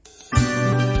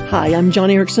Hi, I'm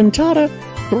Joni Eareckson Tada,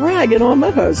 bragging on my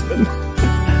husband.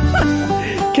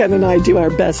 Ken and I do our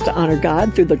best to honor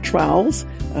God through the trials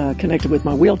connected with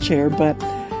my wheelchair, but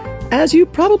as you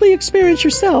probably experience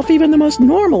yourself, even the most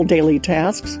normal daily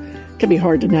tasks can be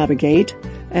hard to navigate.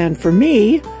 And for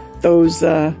me, those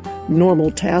normal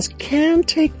tasks can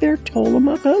take their toll on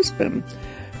my husband.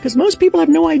 Because most people have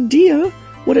no idea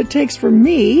what it takes for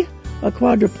me, a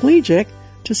quadriplegic,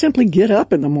 to simply get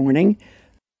up in the morning.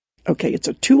 Okay, it's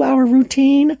a 2-hour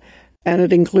routine, and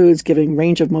it includes giving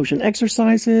range of motion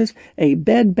exercises, a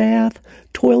bed bath,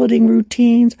 toileting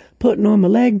routines, putting on my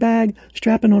leg bag,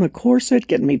 strapping on a corset,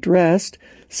 getting me dressed,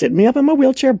 sitting me up in my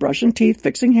wheelchair, brushing teeth,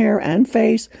 fixing hair and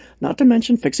face, not to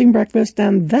mention fixing breakfast,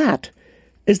 and that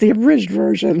is the abridged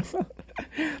version.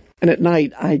 And at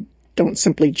night, I don't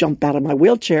simply jump out of my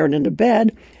wheelchair and into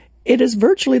bed. It is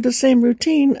virtually the same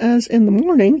routine as in the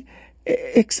morning,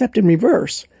 except in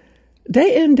reverse.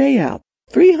 Day in, day out,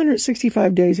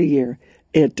 365 days a year.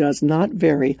 It does not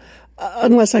vary,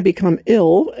 unless I become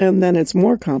ill, and then it's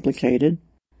more complicated.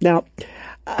 Now,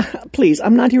 please,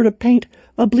 I'm not here to paint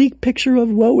a bleak picture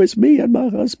of woe is me and my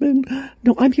husband.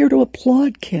 No, I'm here to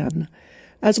applaud Ken,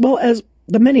 as well as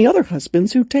the many other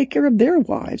husbands who take care of their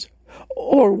wives,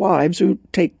 or wives who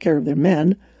take care of their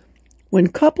men. When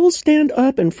couples stand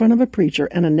up in front of a preacher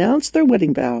and announce their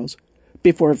wedding vows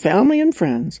before family and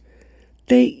friends,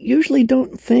 they usually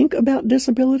don't think about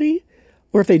disability,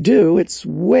 or if they do, it's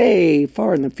way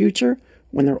far in the future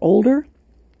when they're older.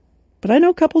 But I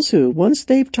know couples who, once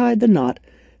they've tied the knot,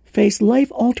 face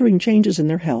life-altering changes in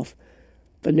their health.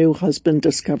 The new husband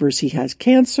discovers he has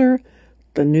cancer.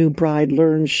 The new bride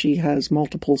learns she has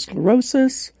multiple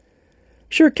sclerosis.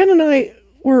 Sure, Ken and I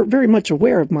were very much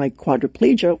aware of my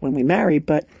quadriplegia when we married,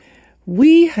 but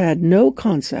we had no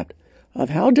concept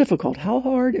of how difficult, how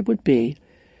hard it would be.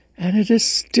 And it is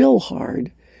still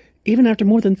hard, even after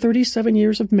more than 37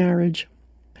 years of marriage.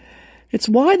 It's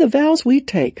why the vows we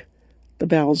take, the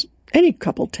vows any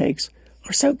couple takes,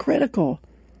 are so critical.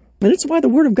 And it's why the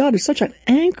Word of God is such an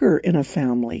anchor in a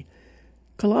family.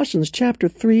 Colossians chapter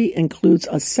 3 includes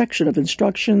a section of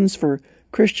instructions for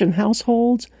Christian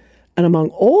households, and among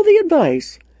all the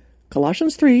advice,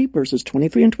 Colossians 3 verses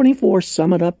 23 and 24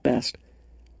 sum it up best,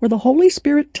 where the Holy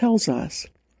Spirit tells us,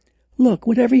 look,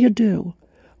 whatever you do,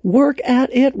 work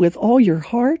at it with all your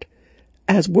heart,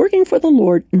 as working for the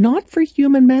Lord, not for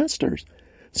human masters,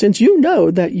 since you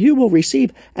know that you will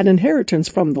receive an inheritance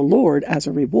from the Lord as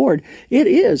a reward. It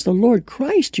is the Lord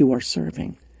Christ you are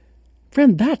serving.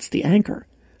 Friend, that's the anchor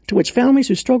to which families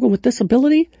who struggle with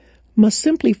disability must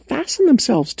simply fasten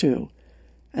themselves to.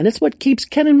 And it's what keeps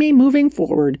Ken and me moving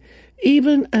forward,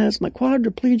 even as my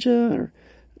quadriplegia or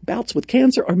bouts with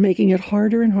cancer are making it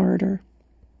harder and harder.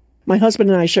 My husband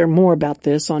and I share more about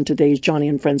this on today's Joni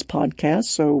and Friends podcast,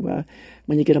 so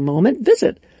when you get a moment,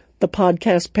 visit the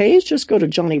podcast page. Just go to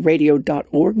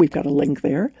johnnyradio.org. We've got a link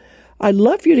there. I'd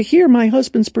love for you to hear my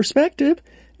husband's perspective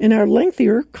in our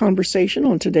lengthier conversation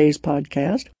on today's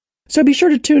podcast. So be sure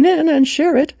to tune in and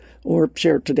share it, or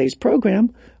share today's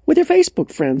program, with your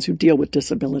Facebook friends who deal with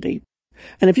disability.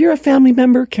 And if you're a family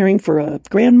member caring for a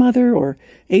grandmother or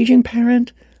aging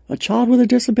parent, a child with a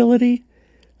disability,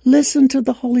 listen to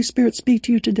the Holy Spirit speak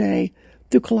to you today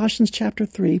through Colossians chapter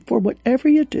 3. For whatever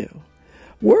you do,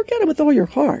 work at it with all your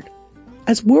heart,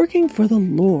 as working for the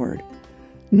Lord,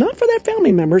 not for that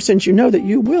family member, since you know that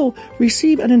you will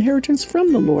receive an inheritance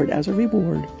from the Lord as a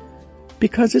reward.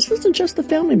 Because this isn't just the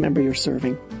family member you're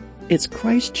serving, it's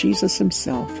Christ Jesus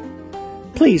himself.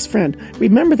 Please, friend,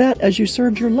 remember that as you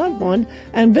serve your loved one,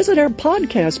 and visit our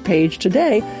podcast page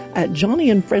today at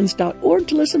johnnyandfriends.org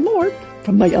to listen more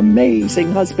from my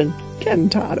amazing husband, Ken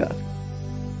Tada.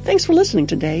 Thanks for listening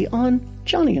today on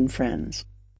Joni and Friends.